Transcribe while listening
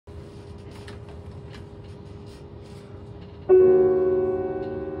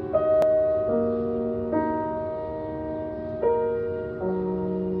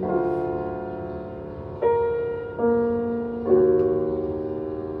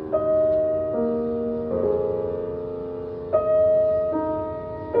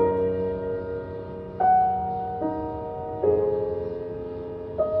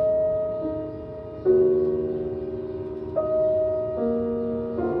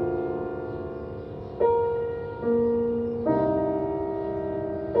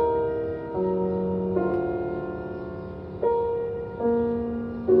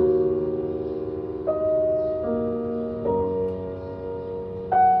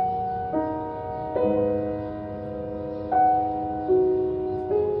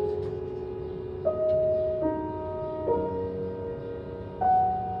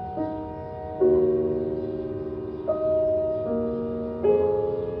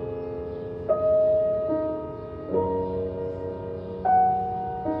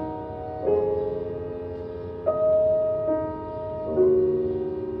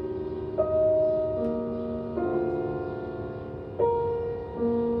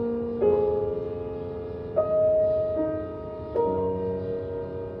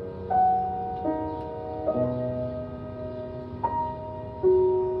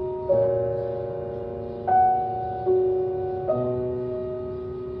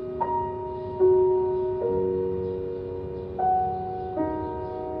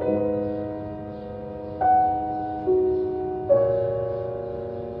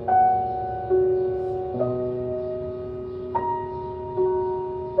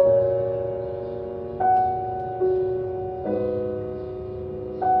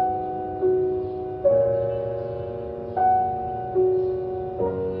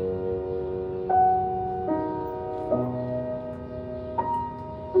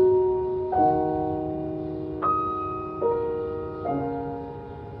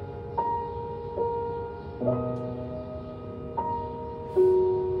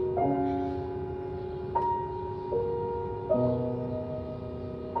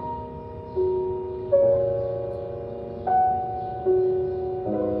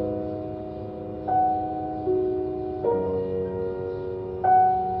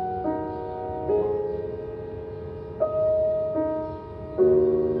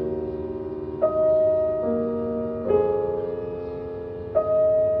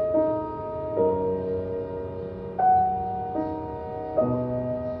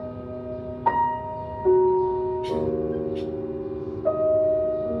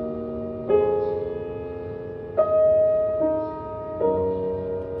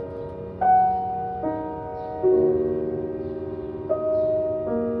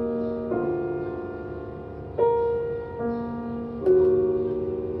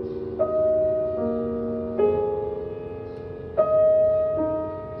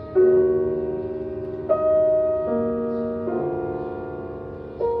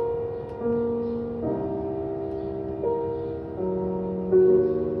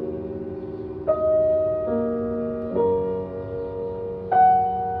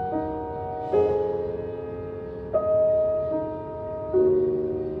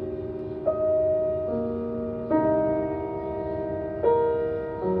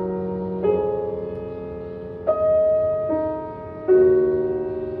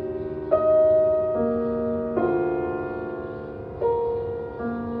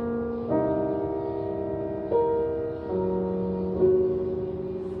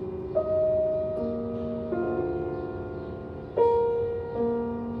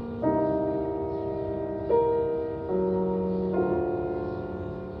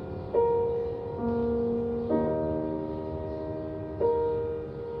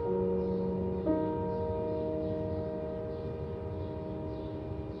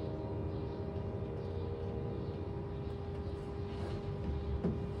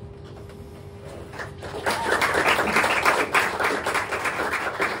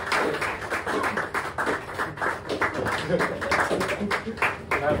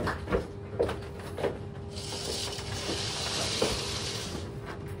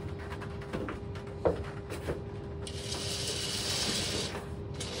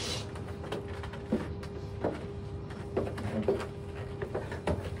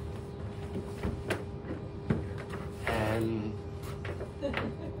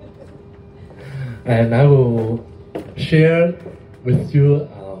And I will share with you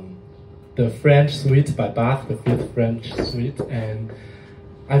the French Suite by Bach, the Fifth French Suite. And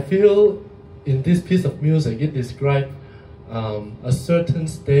I feel in this piece of music, it describes a certain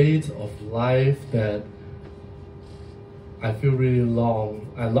state of life that I feel really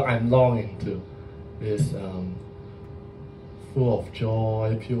I'm longing to. Is full of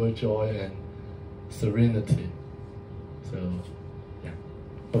joy, pure joy and serenity. So, yeah,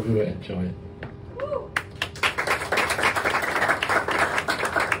 hope you will enjoy it.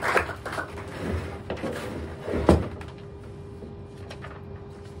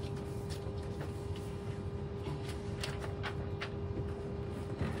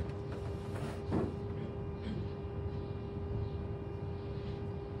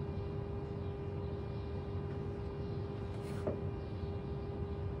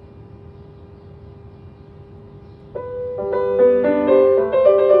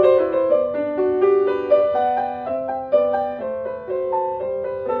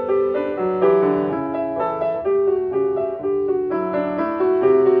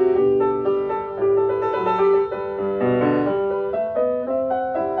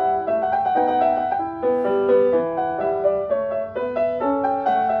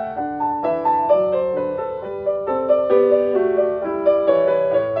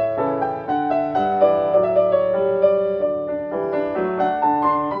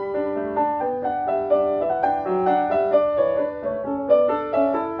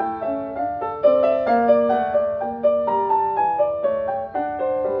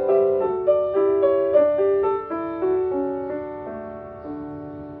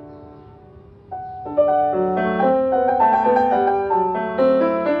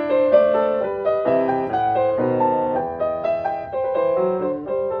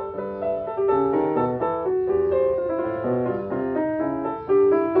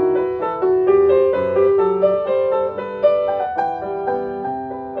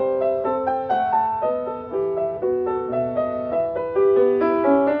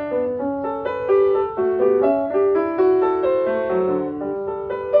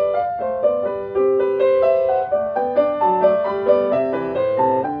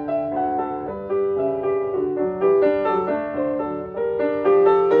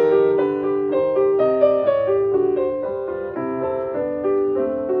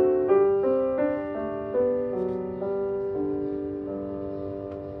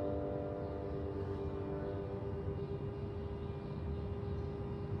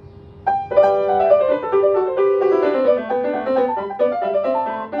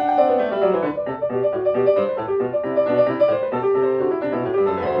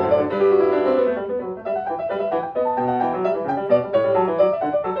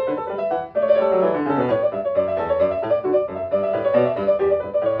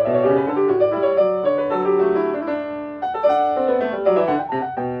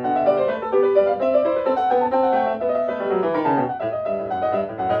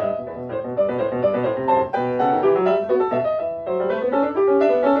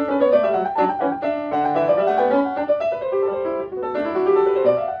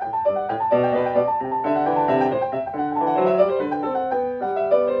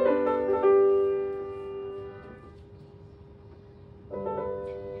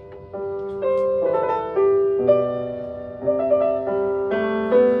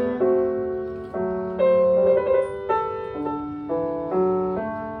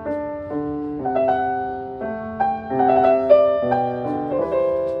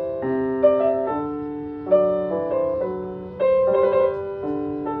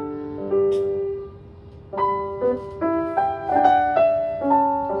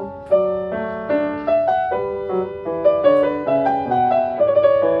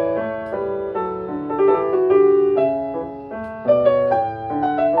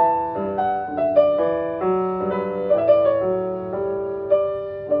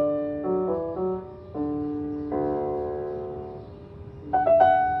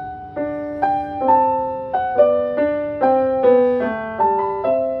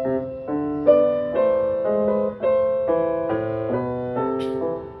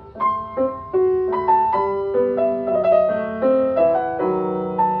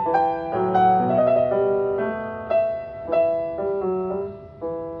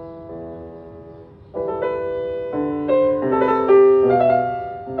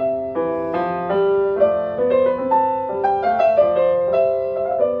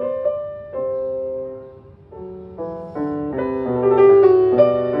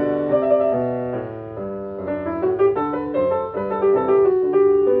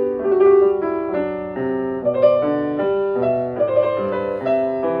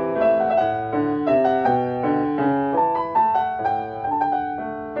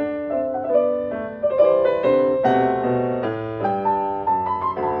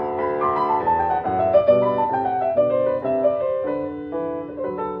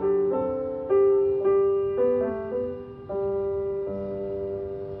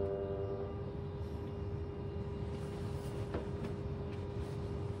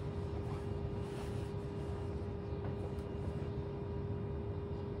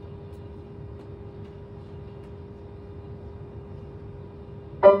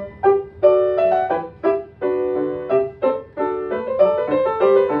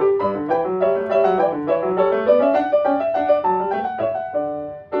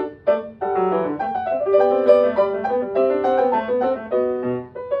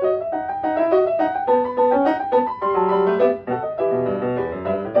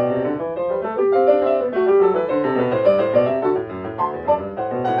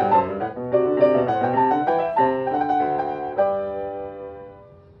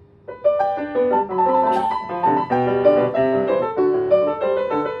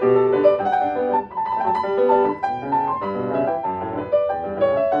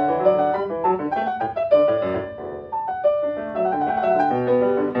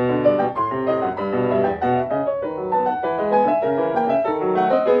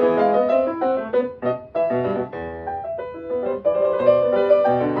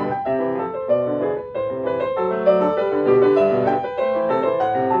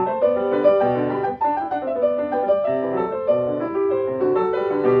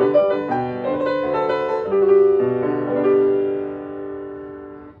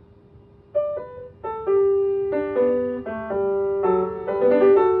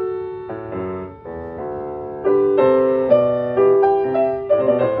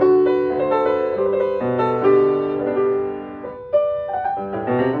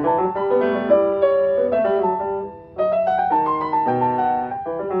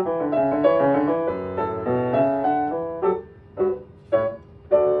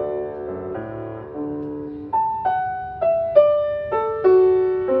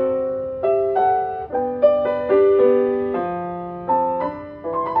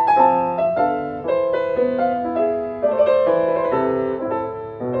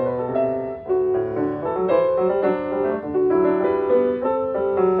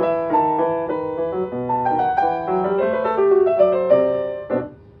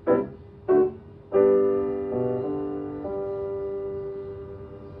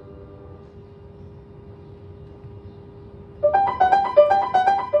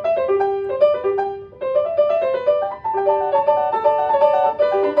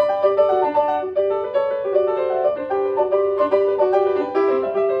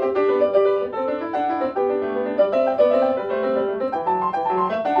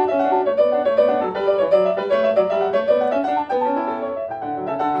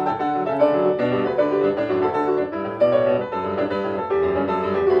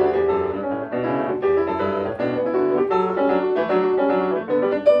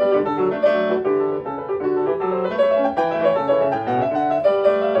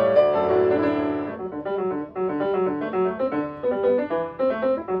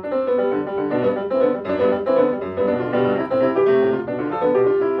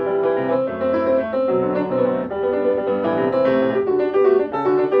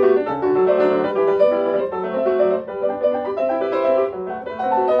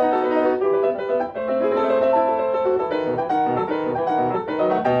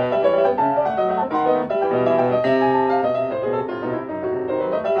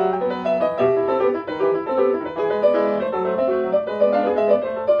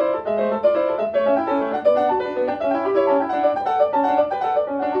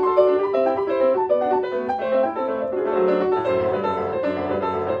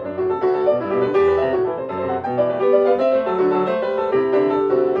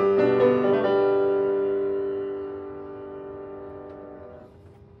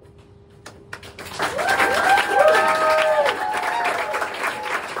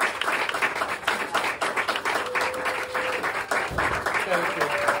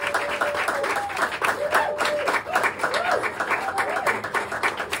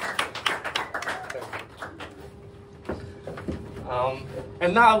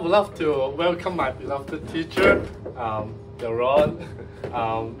 And now I would love to welcome my beloved teacher, Yaron,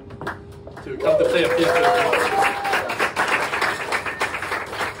 to come to play a piece with me.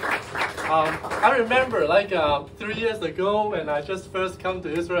 I remember like 3 years ago when I just first come to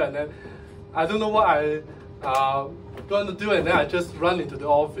Israel, and then I don't know what I going to do, and then I just run into the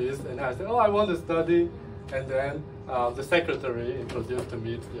office and I said, oh, I want to study, and then the secretary introduced to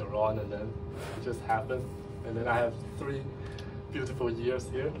me Yaron, and then it just happened, and then I have 3 beautiful years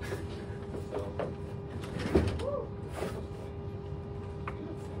here. So.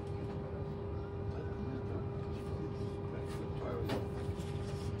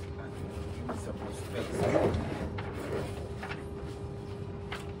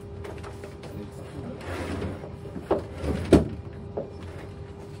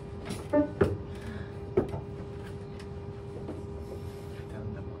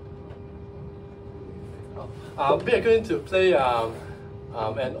 We are going to play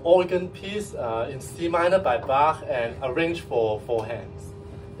an organ piece in C minor by Bach and arranged for 4 hands.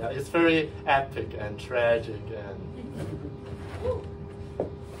 Yeah, it's very epic and tragic and.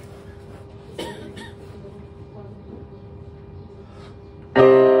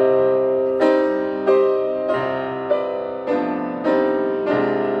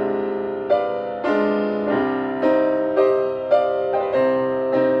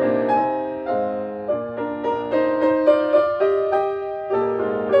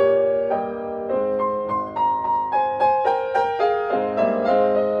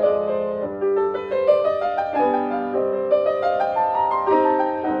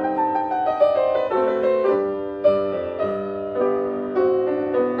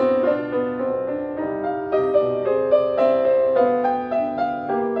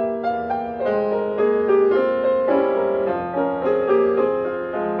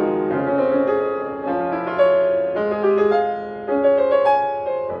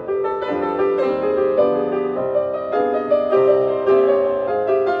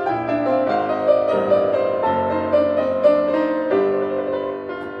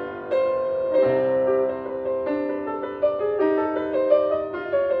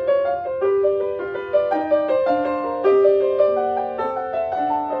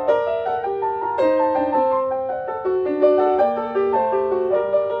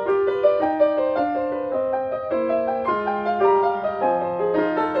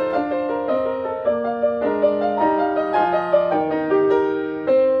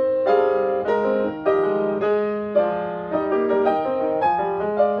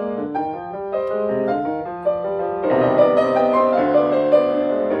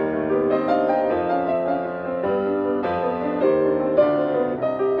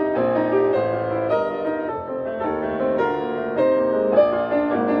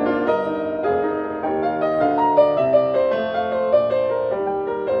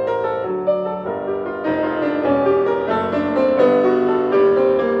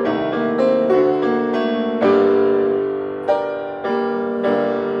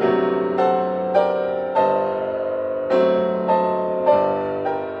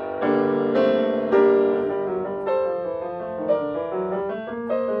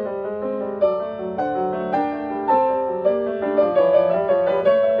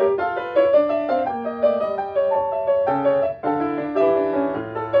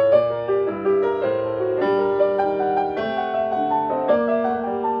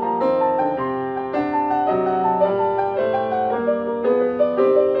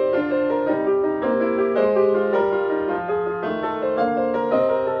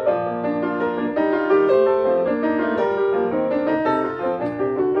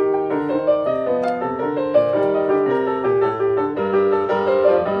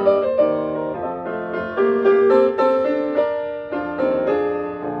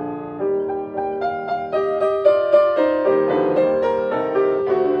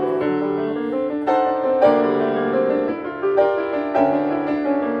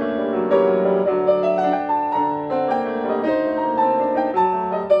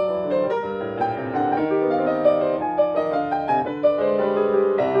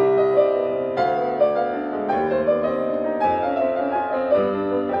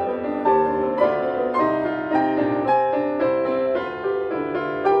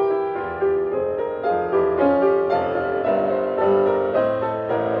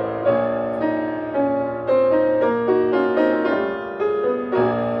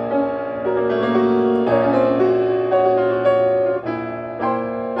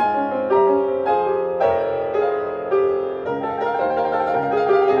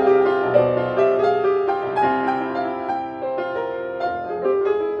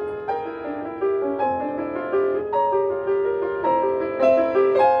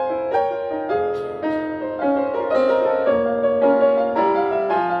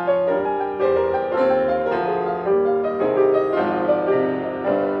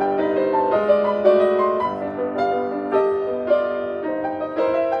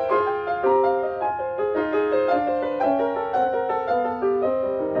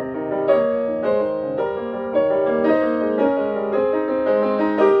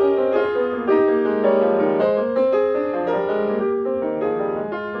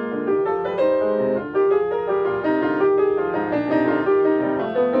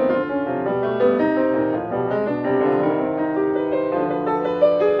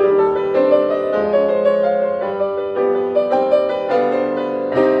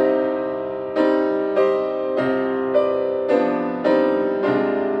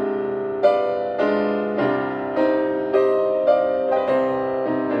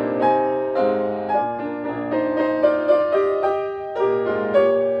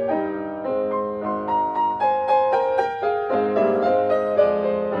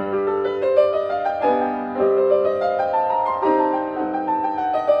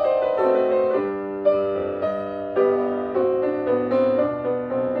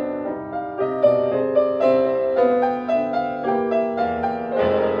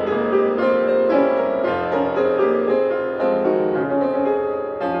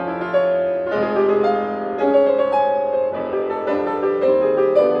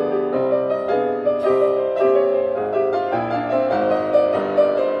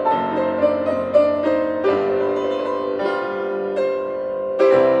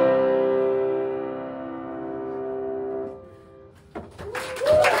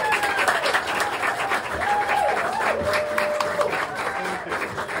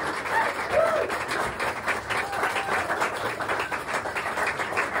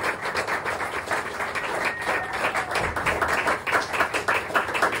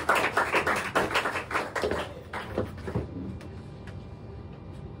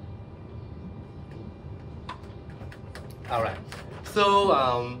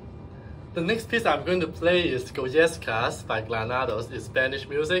 So the next piece I'm going to play is Goyescas by Granados. It's Spanish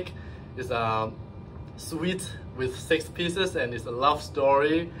music. It's a suite with 6 pieces, and it's a love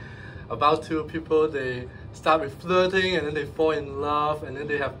story about 2 people. They start with flirting, and then they fall in love, and then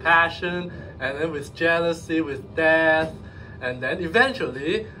they have passion, and then with jealousy, with death, and then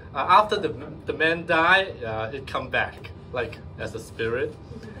eventually, after the man die, it come back, like as a spirit.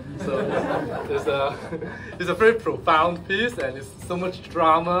 So it's a very profound piece, and it's so much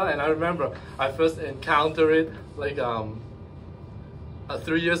drama. And I remember I first encountered it like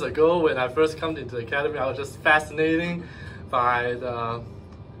 3 years ago when I first come into the academy. I was just fascinated by the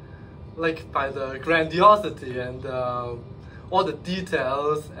grandiosity and all the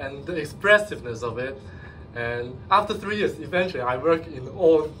details and the expressiveness of it. And after 3 years, eventually I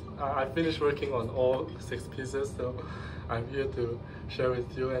finished working on all 6 pieces. So I'm here to share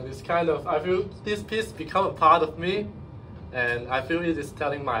with you, and it's kind of, I feel this piece become a part of me, and I feel it is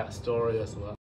telling my story as well.